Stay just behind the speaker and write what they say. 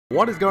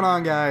What is going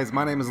on, guys?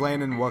 My name is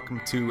Landon. Welcome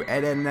to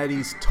Edd N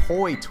Eddy's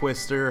Toy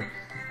Twister.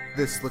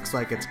 This looks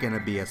like it's gonna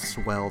be a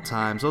swell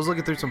time. So I was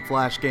looking through some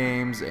Flash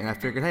games and I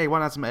figured, hey, why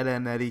not some Edd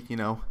N Eddy, you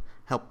know,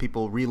 help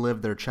people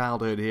relive their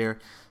childhood here.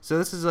 So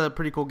this is a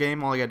pretty cool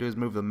game. All you gotta do is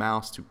move the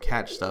mouse to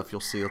catch stuff.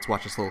 You'll see. Let's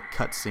watch this little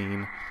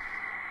cutscene.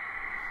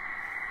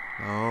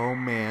 Oh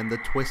man, the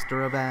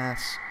twister of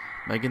ass,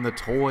 making the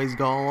toys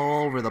go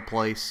all over the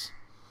place.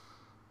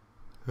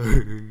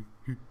 So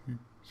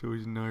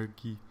he's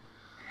narky.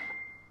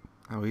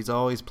 Oh, he's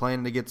always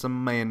planning to get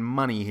some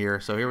money here.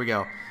 So here we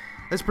go.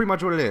 That's pretty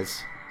much what it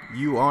is.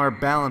 You are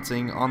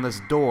balancing on this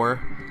door.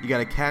 You got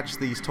to catch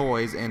these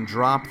toys and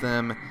drop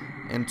them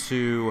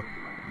into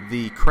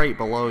the crate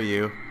below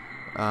you.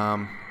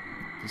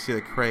 You see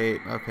the crate.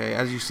 Okay,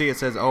 as you see, it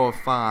says 0 of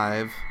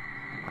 5.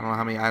 I don't know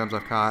how many items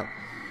I've caught.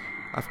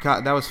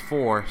 That was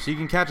 4. So you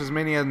can catch as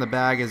many in the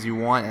bag as you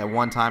want at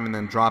one time and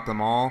then drop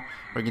them all,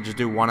 or you can just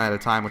do one at a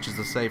time, which is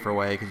the safer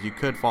way because you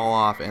could fall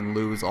off and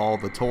lose all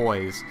the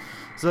toys.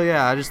 So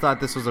yeah, I just thought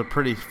this was a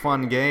pretty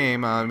fun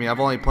game. I mean, I've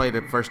only played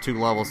the first 2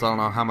 levels, so I don't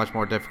know how much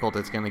more difficult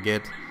it's gonna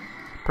get.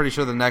 Pretty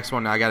sure the next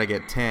one I gotta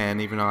get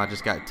 10, even though I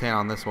just got 10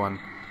 on this one.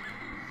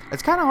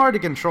 It's kind of hard to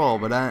control,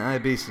 but I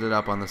beasted it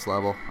up on this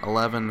level.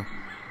 11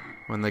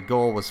 when the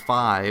goal was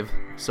 5.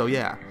 So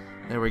yeah.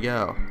 There we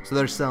go. So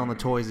they're selling the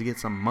toys to get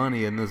some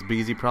money in this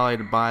BZ, probably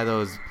to buy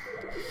those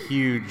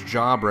huge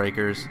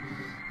jawbreakers.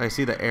 I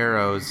see the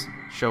arrows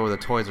show where the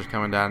toys are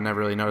coming down. I never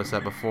really noticed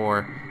that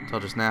before until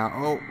just now.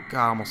 Oh,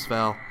 God, I almost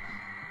fell.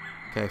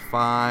 Okay,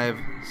 5,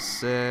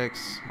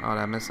 6. Oh,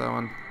 did I miss that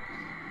one?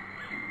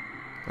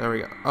 There we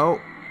go. Oh,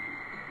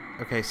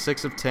 okay,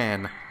 6 of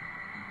 10.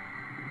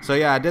 So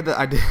yeah, I did the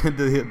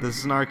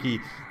snarky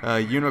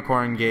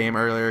unicorn game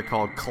earlier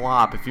called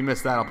Clop. If you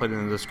missed that, I'll put it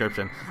in the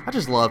description. I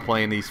just love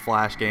playing these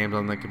Flash games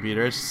on the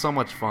computer. It's just so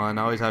much fun.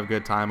 I always have a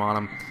good time on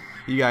them.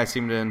 You guys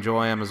seem to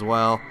enjoy them as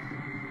well.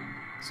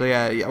 So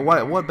yeah,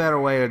 what better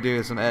way to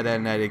do some Edd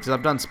N Eddy? Because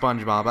I've done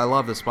SpongeBob. I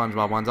love the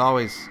SpongeBob ones.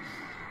 Always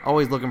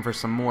looking for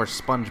some more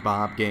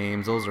SpongeBob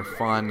games. Those are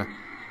fun.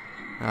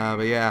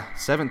 But yeah,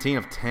 17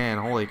 of 10.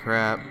 Holy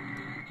crap!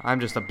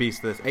 I'm just a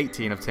beast of this.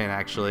 18 of 10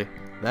 actually.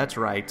 That's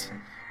right.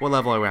 What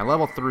level are we on?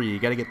 Level 3. You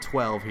gotta get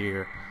 12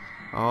 here.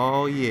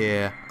 Oh,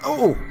 yeah.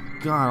 Oh,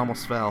 God,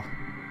 almost fell.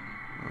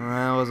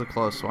 That was a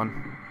close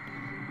one.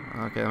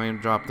 Okay, let me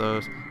drop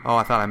those. Oh,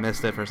 I thought I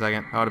missed it for a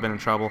second. I would have been in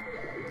trouble.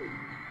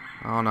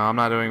 Oh, no, I'm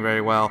not doing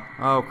very well.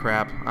 Oh,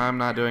 crap. I'm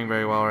not doing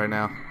very well right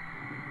now.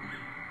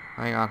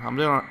 Hang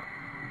on.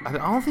 I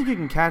don't think you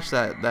can catch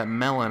that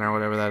melon or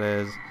whatever that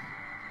is.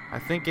 I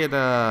think it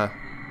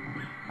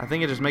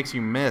just makes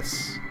you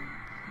miss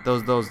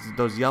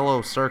those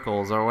yellow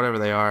circles or whatever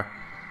they are.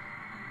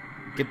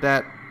 Get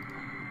that.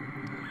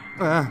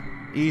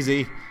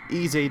 Easy,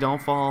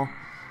 don't fall.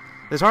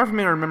 It's hard for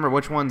me to remember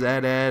which one's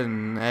Edd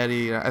and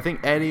Eddy. I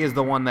think Eddy is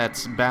the one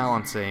that's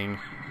balancing.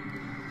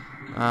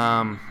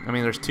 I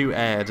mean, there's 2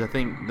 Edds. I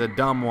think the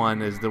dumb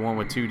one is the one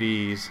with 2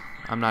 Ds.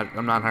 I'm not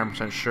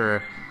 100%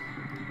 sure.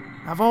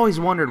 I've always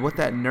wondered what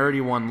that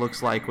nerdy one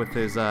looks like with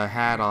his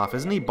hat off.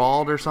 Isn't he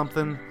bald or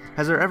something?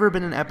 Has there ever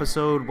been an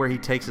episode where he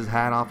takes his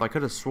hat off? I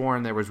could have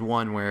sworn there was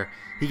one where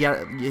he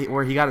got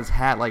his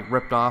hat like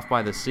ripped off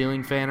by the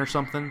ceiling fan or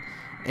something,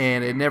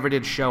 and it never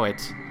did show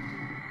it.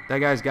 That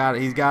guy's got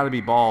it. He's got to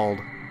be bald.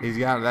 He's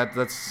got that.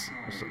 That's.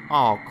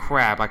 Oh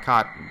crap! I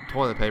caught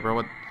toilet paper.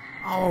 What?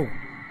 Oh,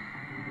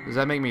 does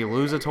that make me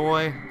lose a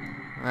toy?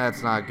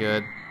 That's not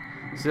good.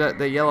 See that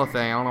yellow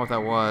thing? I don't know what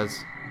that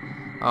was.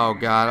 Oh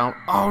God!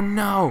 Oh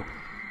no!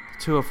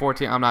 2 of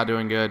 14. I'm not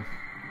doing good.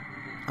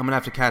 I'm gonna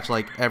have to catch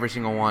like every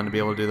single one to be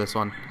able to do this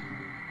one.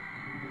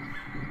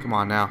 Come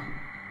on now.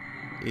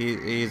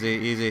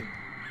 Easy.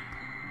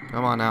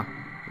 Come on now.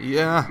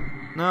 Yeah.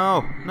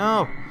 No.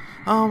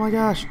 Oh my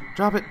gosh.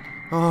 Drop it.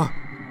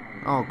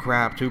 Oh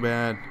crap. Too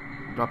bad.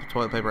 Drop the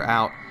toilet paper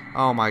out.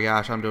 Oh my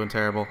gosh. I'm doing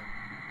terrible.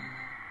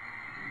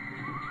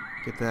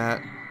 Get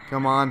that.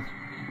 Come on.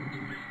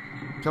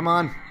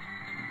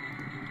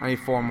 I need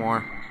 4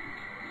 more.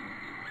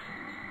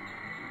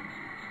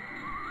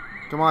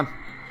 Come on.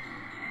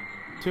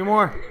 2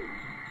 more.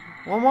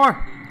 1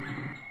 more.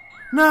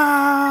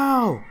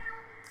 No!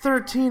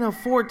 13 of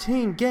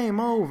 14. Game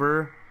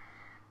over.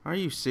 Are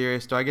you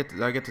serious? Do I get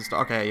to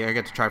start? Okay, yeah, I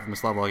get to try from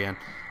this level again.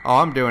 Oh,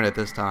 I'm doing it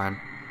this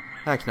time.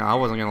 Heck no, I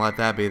wasn't going to let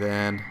that be the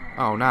end.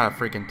 Oh, not a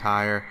freaking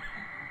tire.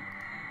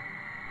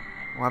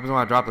 What happens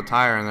when I drop the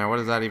tire in there? What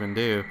does that even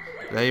do?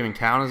 Does that even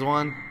count as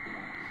one?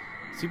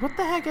 See, what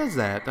the heck is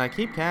that? I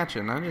keep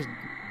catching. I'm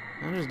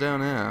just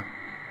down there.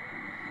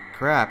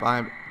 Crap,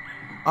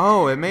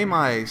 Oh, it made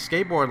my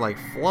skateboard like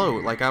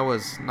float, like I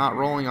was not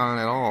rolling on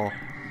it at all.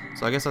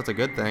 So I guess that's a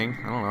good thing.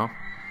 I don't know.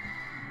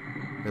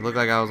 It looked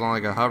like I was on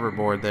like a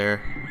hoverboard there.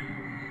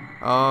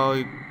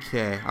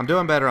 Okay, I'm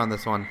doing better on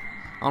this one.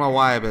 I don't know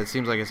why, but it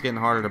seems like it's getting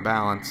harder to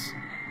balance.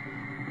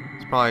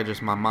 It's probably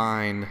just my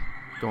mind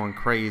going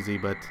crazy,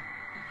 but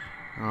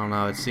I don't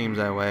know, it seems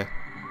that way.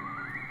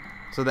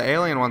 So the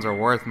alien ones are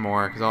worth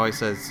more, because it always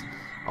says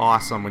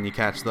awesome when you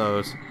catch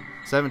those.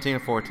 17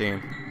 of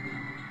 14.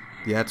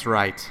 Yeah, that's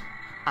right.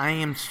 I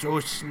am so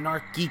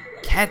snarky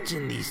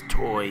catching these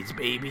toys,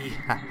 baby.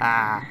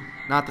 Haha.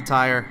 Not the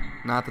tire.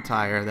 Not the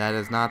tire. That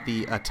is not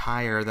the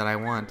attire that I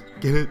want.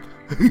 Get it?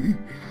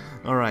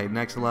 Alright,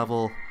 next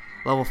level.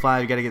 Level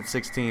 5, you gotta get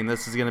 16.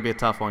 This is gonna be a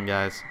tough one,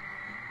 guys.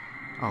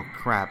 Oh,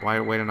 crap.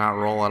 Way to not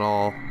roll at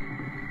all.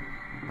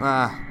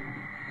 Ah.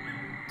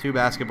 2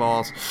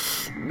 basketballs.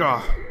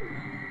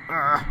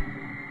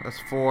 That's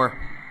 4.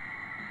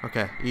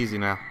 Okay, easy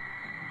now.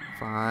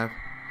 5.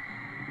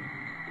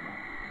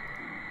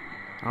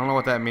 I don't know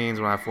what that means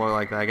when I float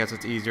like that. I guess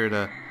it's easier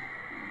to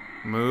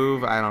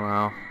move. I don't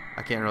know.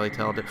 I can't really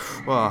tell.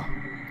 Oh,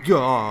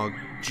 God,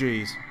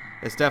 jeez.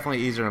 It's definitely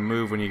easier to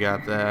move when you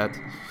got that.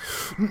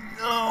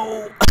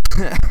 No!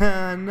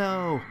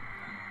 No.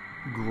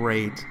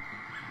 Great.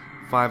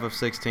 5 of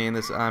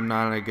 16. I'm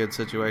not in a good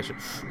situation.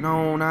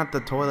 No, not the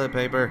toilet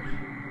paper.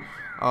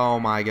 Oh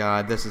my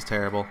God, this is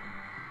terrible.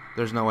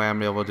 There's no way I'm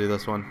gonna be able to do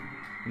this one.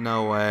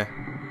 No way.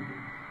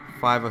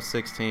 5 of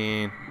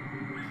 16.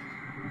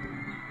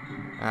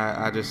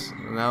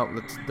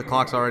 No, the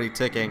clock's already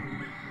ticking.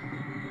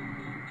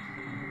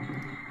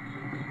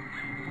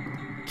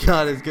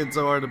 God, it's getting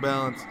so hard to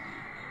balance.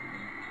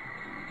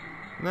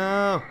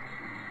 No.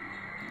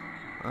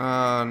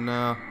 Oh,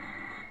 no.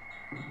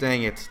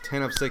 Dang it.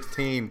 10 of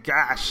 16.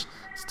 Gosh,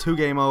 it's 2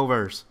 game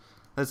overs.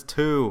 That's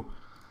 2.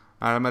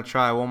 Alright, I'm going to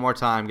try one more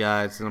time,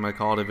 guys, and I'm going to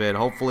call it a vid.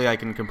 Hopefully I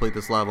can complete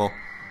this level.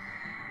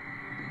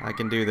 I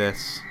can do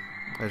this.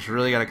 I just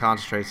really got to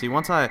concentrate. See,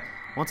 once I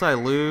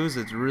lose,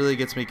 it really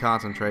gets me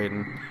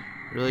concentrating.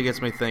 Really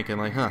gets me thinking,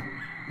 like, huh,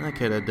 I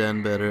could have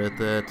done better at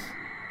that.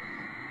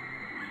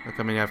 Look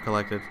how many I've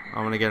collected.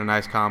 I'm going to get a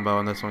nice combo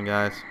in this one,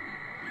 guys.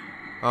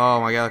 Oh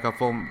my God, look how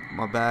full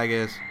my bag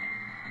is.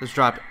 Just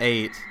dropped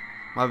 8.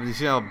 You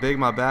see how big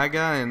my bag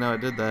got? I didn't know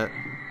it did that.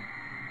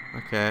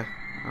 Okay,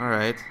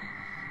 alright.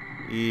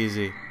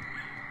 Easy.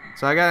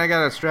 So I got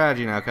a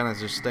strategy now, kind of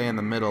just stay in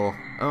the middle.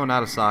 Oh,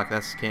 not a sock.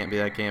 That can't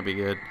be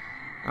good.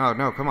 Oh,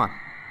 no, come on.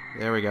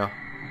 There we go.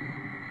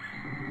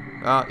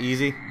 Oh,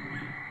 easy.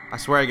 I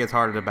swear it gets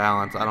harder to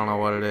balance. I don't know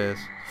what it is.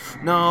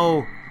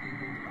 No!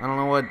 I don't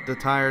know what the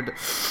tire...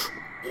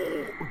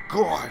 Oh,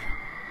 God.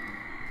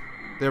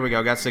 There we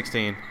go. Got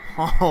 16.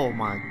 Oh,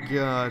 my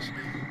gosh.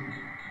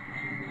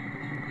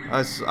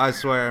 I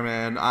swear,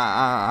 man.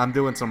 I'm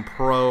doing some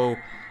pro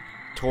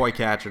toy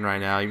catching right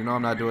now, even though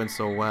I'm not doing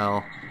so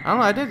well. I don't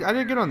know. I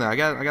did good on that. I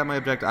got my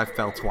objective. I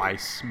fell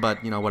twice,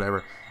 but, you know,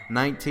 whatever.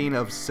 19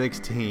 of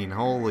 16.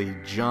 Holy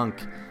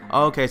junk.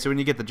 Okay, so when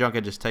you get the junk,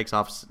 it just takes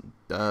off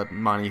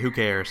money. Who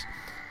cares?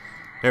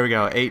 There we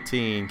go.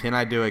 18. Can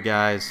I do it,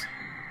 guys?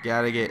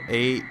 Gotta get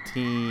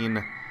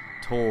 18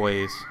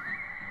 toys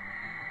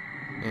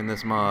in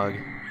this mug.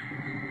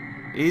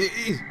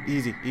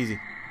 Easy, easy.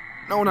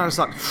 No, not a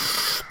sock.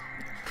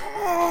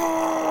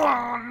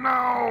 Oh,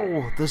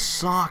 no. The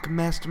sock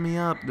messed me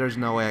up. There's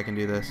no way I can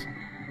do this.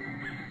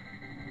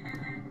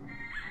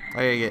 I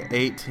gotta get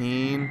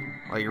 18.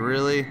 Like,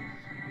 really?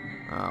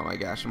 Oh my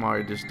gosh, I'm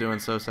already just doing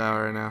so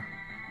sour right now.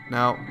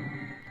 No.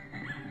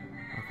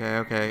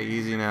 Okay,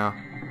 easy now.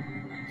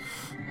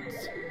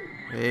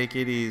 Take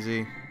it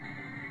easy.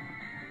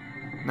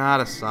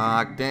 Not a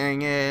sock,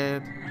 dang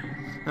it.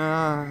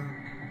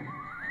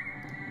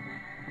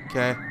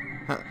 Okay.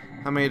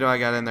 How many do I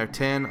got in there?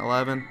 10,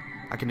 11?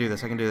 I can do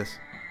this, I can do this.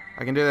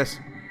 I can do this.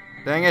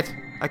 Dang it.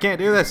 I can't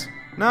do this.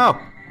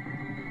 No.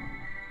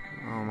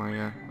 Oh my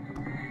God.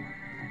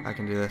 I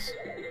can do this.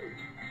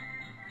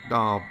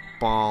 Oh,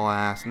 ball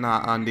ass.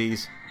 Not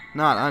undies.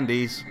 Not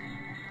undies.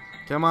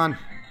 Come on.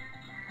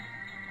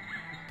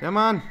 Come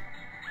on.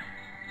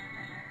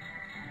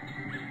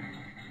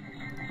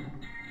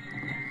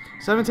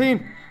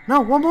 17.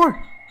 No, one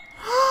more.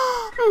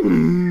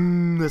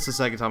 This is the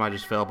second time I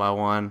just failed by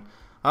 1.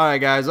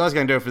 Alright, guys. That's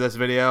going to do it for this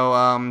video.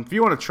 If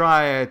you want to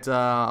try it,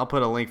 I'll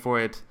put a link for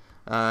it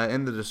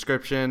in the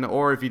description.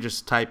 Or if you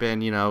just type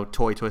in, you know,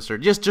 Toy Twister.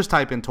 Just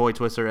type in Toy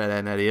Twister Edd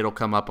N Eddy. It'll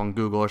come up on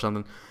Google or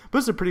something. But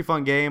it's a pretty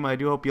fun game. I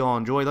do hope you all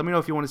enjoy. Let me know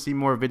if you want to see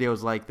more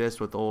videos like this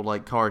with old,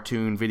 like,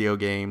 cartoon video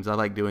games. I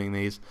like doing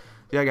these.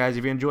 So yeah, guys,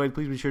 if you enjoyed,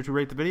 please be sure to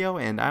rate the video.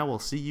 And I will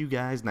see you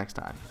guys next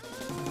time.